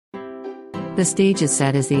The stage is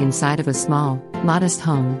set as the inside of a small, modest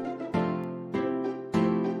home.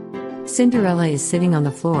 Cinderella is sitting on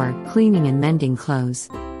the floor, cleaning and mending clothes.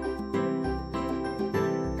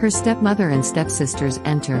 Her stepmother and stepsisters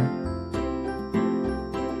enter.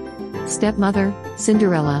 Stepmother,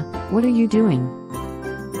 Cinderella, what are you doing?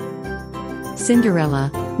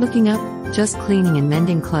 Cinderella, looking up, just cleaning and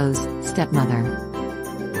mending clothes, stepmother.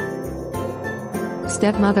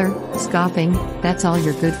 Stepmother, scoffing, that's all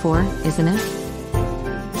you're good for, isn't it?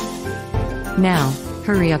 Now,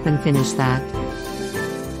 hurry up and finish that.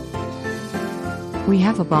 We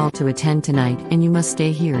have a ball to attend tonight and you must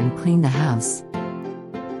stay here and clean the house.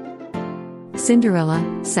 Cinderella,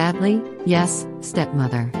 sadly, yes,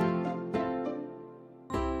 stepmother.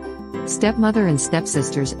 Stepmother and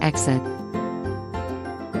stepsisters exit.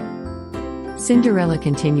 Cinderella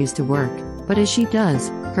continues to work, but as she does,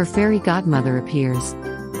 her fairy godmother appears.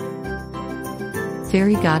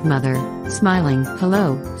 Fairy godmother, smiling,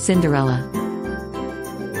 hello, Cinderella.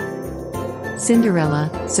 Cinderella,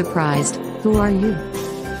 surprised, who are you?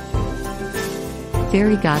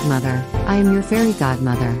 Fairy godmother, I am your fairy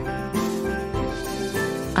godmother.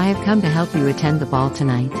 I have come to help you attend the ball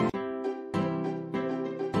tonight.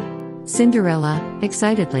 Cinderella,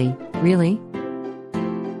 excitedly, really?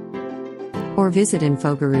 Or visit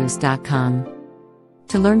infogurus.com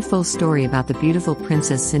to learn full story about the beautiful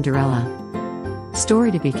Princess Cinderella.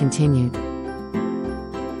 Story to be continued.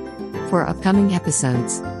 For upcoming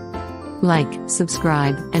episodes, like,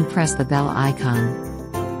 subscribe, and press the bell icon.